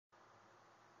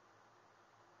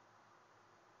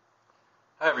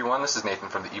Hi everyone, this is Nathan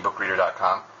from the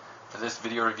ebookreader.com. For this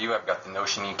video review I've got the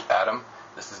Notion Ink Atom.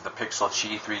 This is the Pixel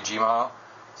Qi 3G model.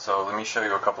 So let me show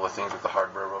you a couple of things with the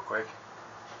hardware real quick.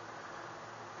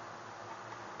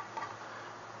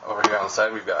 Over here on the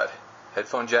side we've got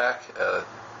headphone jack,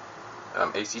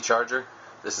 AC charger.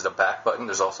 This is a back button,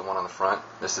 there's also one on the front.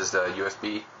 This is the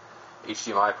USB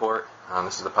HDMI port.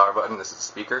 This is the power button, this is the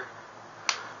speaker.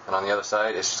 And on the other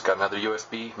side it's just got another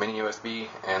USB, mini USB,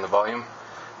 and the volume.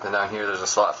 Then down here there's a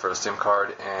slot for the SIM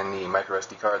card and the micro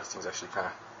SD card. This thing's actually kind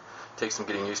of takes some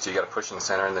getting used to. You got to push in the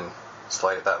center and then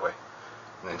slide it that way,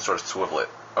 and then sort of swivel it.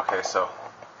 Okay, so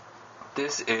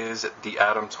this is the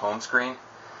Atom's home screen.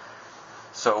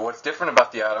 So what's different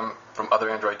about the Atom from other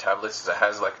Android tablets is it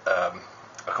has like a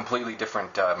completely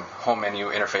different home menu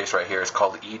interface right here. It's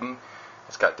called Eden.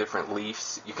 It's got different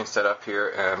leaves you can set up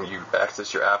here. You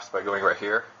access your apps by going right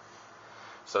here.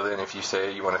 So then if you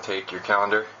say you want to take your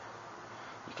calendar,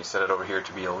 you can set it over here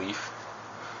to be a leaf.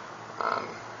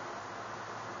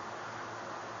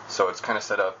 So it's kind of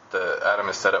set up, the Atom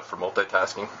is set up for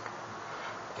multitasking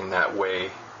in that way.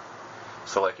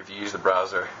 So like if you use the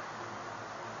browser,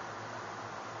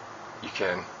 you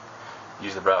can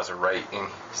use the browser right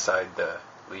inside the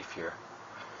leaf here,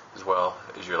 as well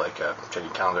as you're like checking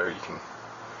calendar. You can,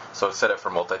 so it's set up for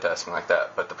multitasking like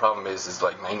that. But the problem is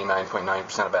like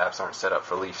 99.9% of apps aren't set up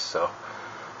for leaves. So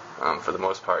for the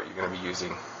most part, you're going to be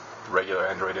using the regular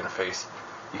Android interface.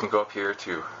 You can go up here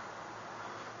to,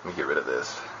 let me get rid of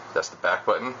this. That's the back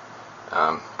button.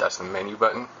 That's the menu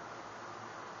button.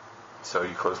 So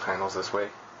you close panels this way.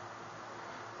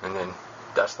 And then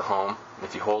that's the home. And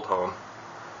if you hold home,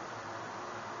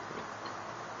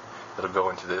 it'll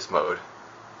go into this mode.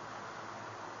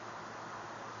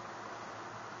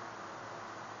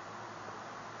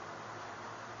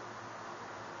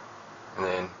 And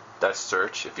then that's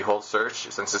search. If you hold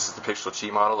search, since this is the Pixel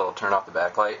Qi model, it'll turn off the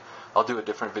backlight. I'll do a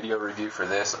different video review for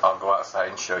this. I'll go outside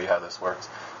and show you how this works.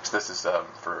 So this is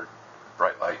for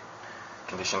bright light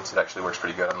conditions. It actually works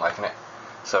pretty good. I'm liking it.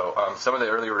 So some of the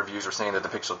earlier reviews were saying that the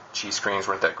Pixel Qi screens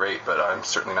weren't that great, but I'm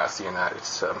certainly not seeing that.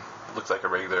 It looks like a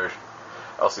regular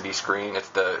LCD screen.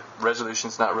 The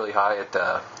resolution's not really high at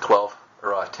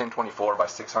 1024 by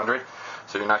 600,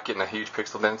 so you're not getting a huge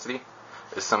pixel density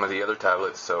as some of the other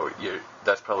tablets. So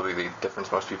that's probably the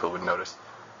difference most people would notice.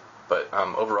 But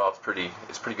overall,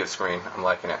 it's pretty good screen. I'm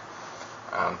liking it.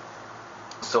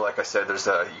 So like I said, there's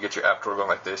you get your app drawer going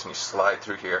like this, and you slide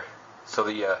through here. So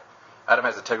the Atom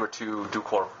has a Tegra 2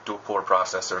 dual-core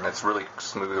processor, and it's really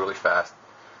smooth, really fast.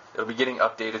 It'll be getting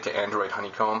updated to Android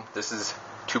Honeycomb. This is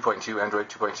 2.2, Android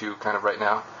 2.2 kind of right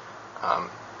now.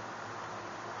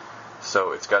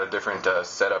 So it's got a different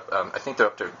setup. I think they're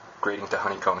upgrading to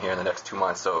Honeycomb here in the next 2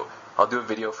 months. So I'll do a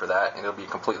video for that, and it'll be a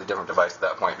completely different device at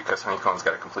that point because Honeycomb's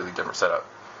got a completely different setup.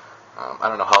 I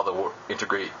don't know how they'll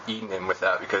integrate Eden in with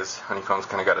that because Honeycomb's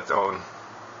kind of got its own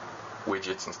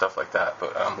widgets and stuff like that,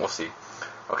 but we'll see.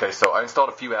 Okay, so I installed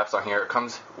a few apps on here. It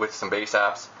comes with some base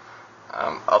apps.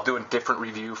 I'll do a different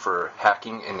review for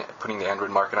hacking and putting the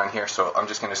Android market on here, so I'm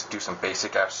just going to do some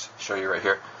basic apps, show you right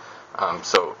here.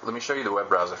 So let me show you the web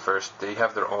browser first. They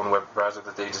have their own web browser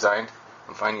that they designed.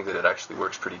 I'm finding that it actually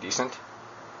works pretty decent.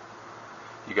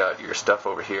 You got your stuff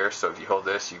over here, so if you hold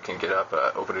this, you can get up,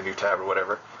 open a new tab or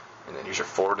whatever, and then use your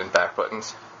forward and back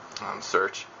buttons.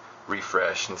 Search,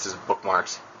 refresh, and this is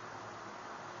bookmarks.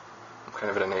 I'm kind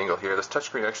of at an angle here. This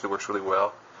touchscreen actually works really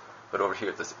well, but over here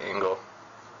at this angle,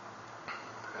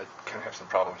 I kind of have some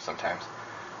problems sometimes.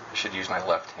 I should use my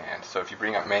left hand. So if you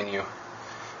bring up menu,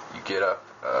 you get up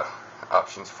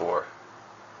options for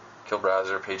kill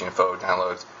browser, page info,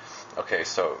 downloads. Okay,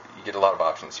 so you get a lot of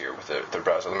options here with the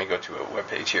browser. Let me go to a web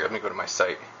page here. Let me go to my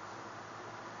site.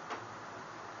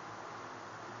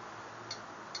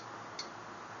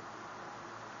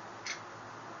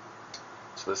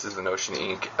 So this is the Notion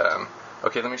Ink.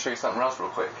 Okay, let me show you something else real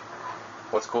quick.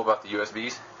 What's cool about the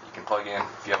USBs, you can plug in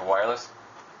if you have a wireless.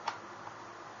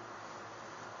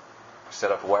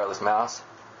 Set up a wireless mouse,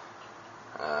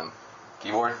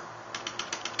 keyboard.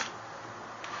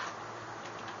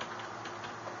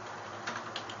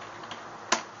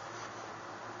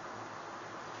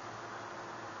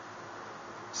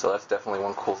 So that's definitely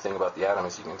one cool thing about the Atom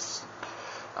is you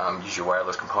can use your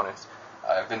wireless components.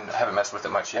 I haven't messed with it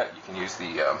much yet. You can use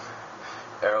the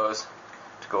arrows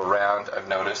to go around, I've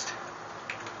noticed.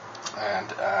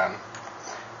 And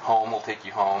home will take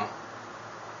you home.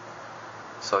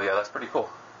 So yeah, that's pretty cool.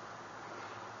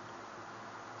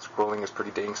 Scrolling is pretty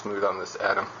dang smooth on this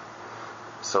Atom.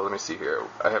 So let me see here.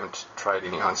 I haven't tried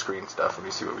any on-screen stuff. Let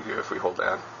me see what we do if we hold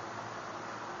down.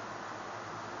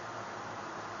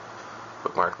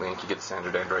 bookmark link, you get the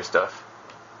standard Android stuff.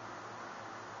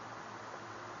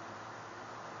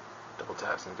 to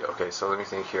have something. Okay, so let me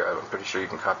think here. I'm pretty sure you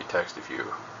can copy text if you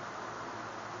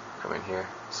come in here,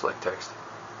 select text.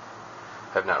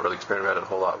 I have not really experimented a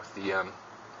whole lot with the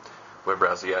web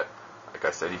browser yet. Like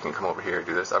I said, you can come over here and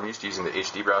do this. I'm used to using the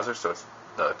HD browser, so it's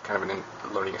kind of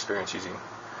a learning experience using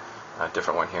a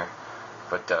different one here.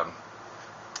 But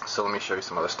so let me show you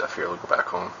some other stuff here. We'll go back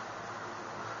home.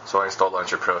 So I installed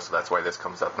Launcher Pro, so that's why this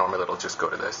comes up. Normally it'll just go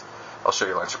to this. I'll show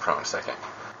you Launcher Pro in a second.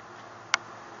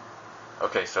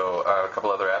 Okay, so a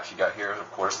couple other apps you got here,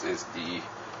 of course, is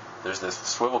there's this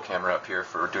Swivel Camera up here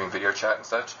for doing video chat and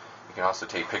such. You can also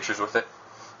take pictures with it.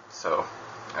 So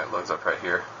it loads up right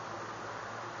here.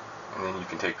 And then you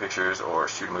can take pictures or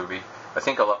shoot a movie. I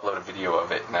think I'll upload a video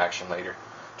of it in action later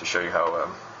to show you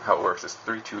how it works. It's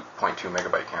 3.2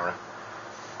 megabyte camera.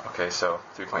 Okay, so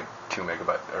 3.2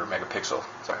 megapixel.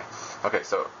 Sorry. Okay,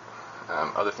 so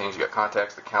other things, you got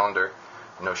contacts, the calendar,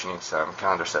 Notion Ink's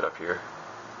calendar setup here.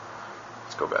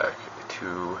 Let's go back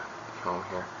to home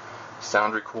here.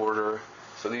 Sound recorder.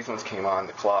 So these ones came on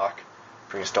the clock.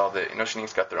 Pre-installed it. Notion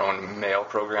Ink's got their own mail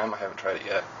program. I haven't tried it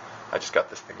yet. I just got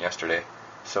this thing yesterday.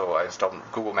 So I installed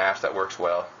Google Maps. That works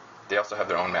well. They also have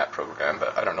their own map program,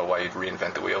 but I don't know why you'd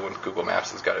reinvent the wheel when Google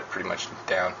Maps has got it pretty much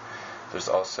down. There's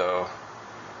also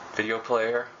video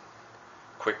player,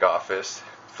 Quick Office,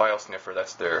 file sniffer.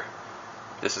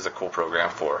 This is a cool program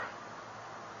for.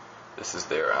 This is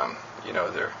their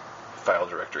their file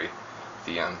directory,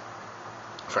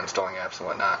 for installing apps and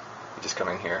whatnot. You just come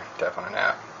in here, tap on an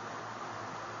app,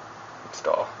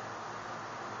 install.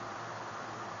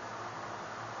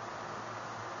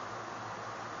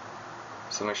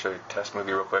 So let me show you a test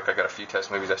movie real quick. I got a few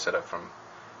test movies I set up from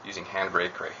using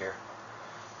Handbrake right here.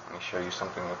 Let me show you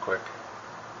something real quick.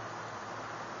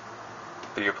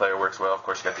 Video player works well. Of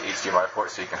course, you got the HDMI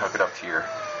port, so you can hook it up to your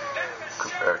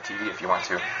TV if you want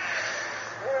to.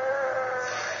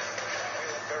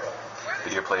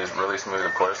 Video play is really smooth,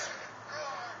 of course,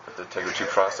 with the Tegra 2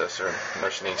 processor and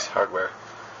Notion Ink's hardware.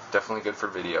 Definitely good for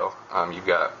video. You've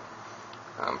got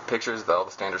pictures, all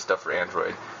the standard stuff for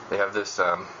Android. They have this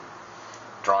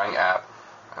drawing app.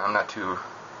 I'm not too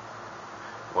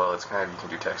well. It's kind of, you can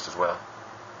do text as well,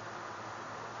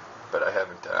 but I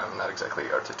haven't. I'm not exactly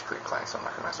artistically inclined, so I'm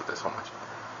not gonna mess with this whole much.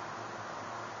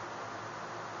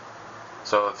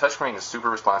 So the touchscreen is super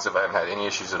responsive. I haven't had any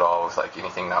issues at all with like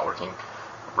anything not working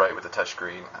right with the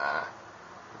touchscreen.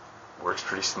 Works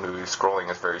pretty smooth. Scrolling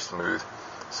is very smooth.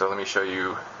 So let me show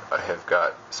you. I have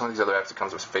got some of these other apps. It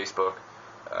comes with Facebook,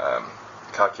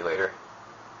 calculator.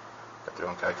 Got their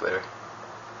own calculator.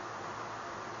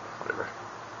 Whatever.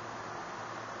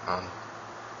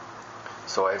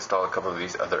 So I installed a couple of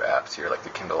these other apps here, like the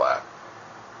Kindle app.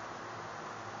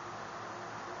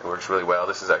 It works really well.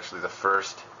 This is actually the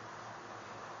first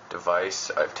device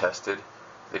I've tested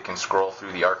that can scroll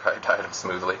through the archived items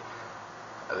smoothly.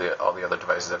 All the other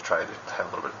devices I've tried have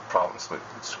a little bit of problems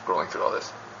scrolling through all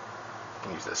this. You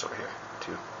can use this over here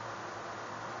too.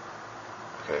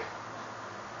 Okay.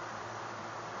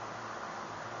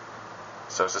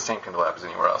 So it's the same Kindle app as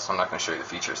anywhere else, so I'm not going to show you the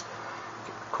features.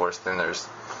 Of course, then there's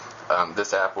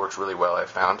this app works really well, I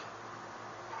found.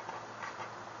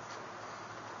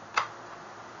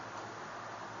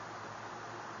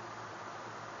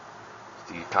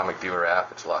 The Comic Viewer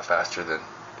app. It's a lot faster than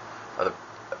other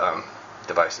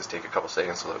devices. Take a couple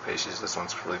seconds to load pages. This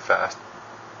one's really fast.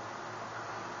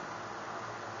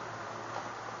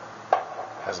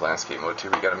 Has landscape mode too.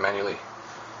 We got to manually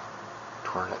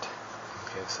turn it.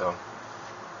 Okay, so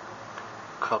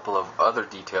a couple of other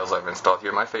details I've installed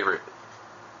here. My favorite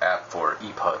app for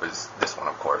EPUB is this one,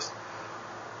 of course.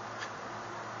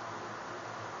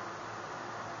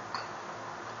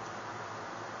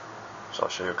 So I'll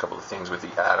show you a couple of things with the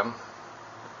Atom.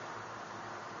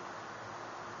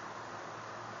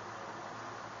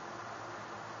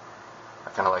 I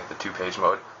kind of like the 2-page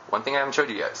mode. One thing I haven't showed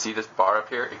you yet, see this bar up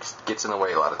here? It gets in the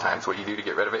way a lot of times. What you do to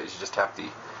get rid of it is you just tap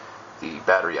the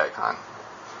battery icon.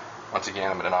 Once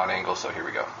again, I'm at an odd angle, so here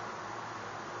we go.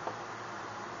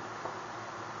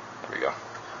 There we go.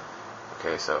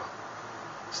 Okay, so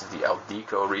this is the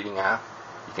Aldeco reading app.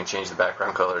 You can change the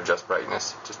background color, adjust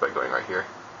brightness, just by going right here.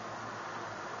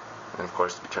 And of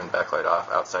course, if you turn the backlight off,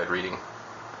 outside reading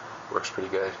works pretty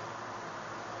good.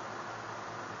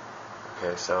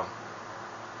 Okay, so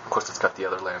of course it's got the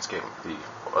other landscape, the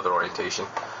other orientation.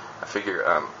 I figure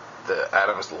the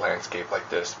Atom is the landscape like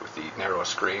this with the narrow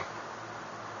screen.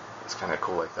 It's kind of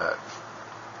cool like that.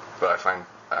 But I find,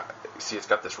 see, it's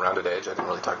got this rounded edge. I didn't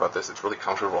really talk about this. It's really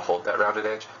comfortable to hold that rounded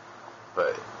edge.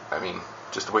 But I mean,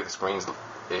 just the way the screen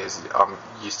is, I'm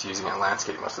used to using it in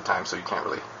landscape most of the time, so you can't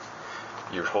really.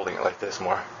 You're holding it like this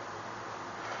more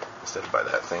instead of by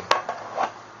that thing.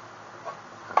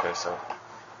 Okay, so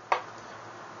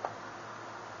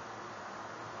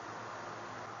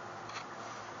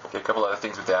a couple other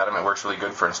things with the Atom. It works really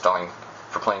good for installing,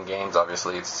 for playing games.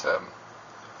 Obviously, it's got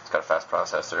a fast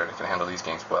processor and it can handle these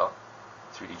games well.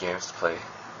 3D games to play.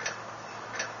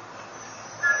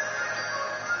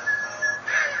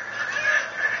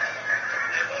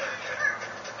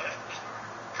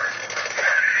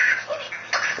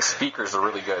 The speakers are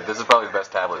really good. This is probably the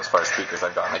best tablet as far as speakers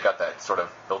I've gotten. They got that sort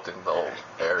of built-in little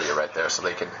area right there, so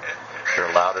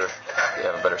they're louder. They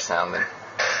have a better sound than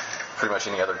pretty much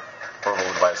any other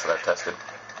portable device that I've tested.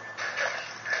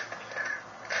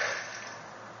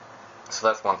 So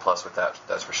that's one plus with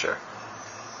that's for sure.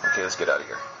 Okay, let's get out of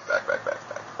here. Back.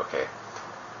 Okay,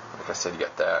 like I said, you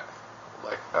got that.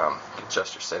 Like, you can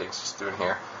adjust your settings just doing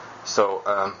here. So,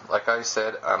 like I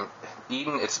said,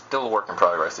 Eden, it's still a work in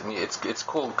progress. It's a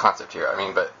cool concept here. I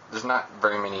mean, but there's not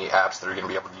very many apps that are going to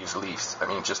be able to use Leafs. I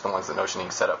mean, just the ones that Notion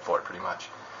set up for it, pretty much.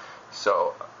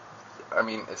 So, I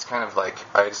mean, it's kind of like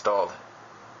I installed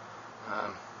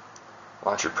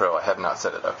Launcher Pro. I have not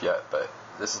set it up yet, but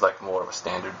this is like more of a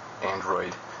standard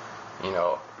Android,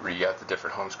 where you got the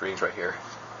different home screens right here.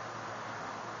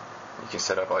 You can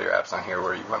set up all your apps on here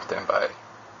where you want them by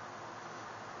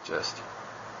just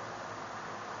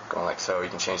going like so. You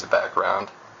can change the background.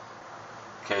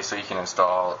 Okay, so you can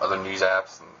install other news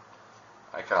apps, and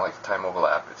I kind of like the Time Mobile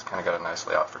app. It's kind of got a nice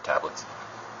layout for tablets.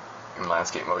 In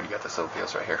landscape mode, you got this little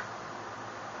deals right here.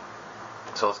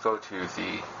 So let's go to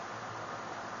the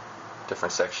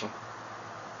different section.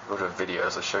 Go to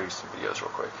videos. Let's show you some videos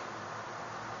real quick.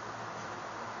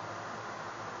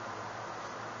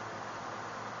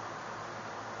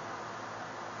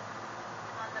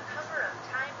 On the cover of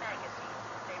Time magazine,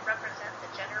 they represent the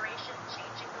generation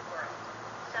changing the world.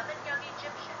 7 young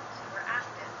Egyptians who were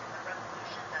active in the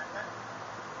revolution that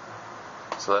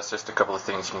led. So that's just a couple of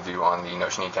things you can do on the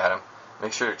Notion Ink Atom.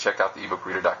 Make sure to check out the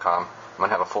ebookreader.com. I'm going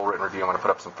to have a full written review. I'm going to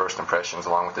put up some first impressions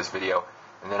along with this video.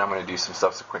 And then I'm going to do some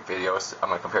subsequent videos. I'm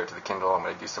going to compare it to the Kindle. I'm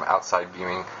going to do some outside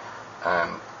viewing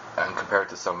and compare it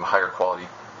to some higher quality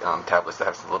tablets that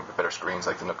have some little bit better screens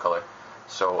like the Nook Color.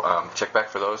 So check back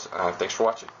for those. Thanks for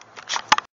watching.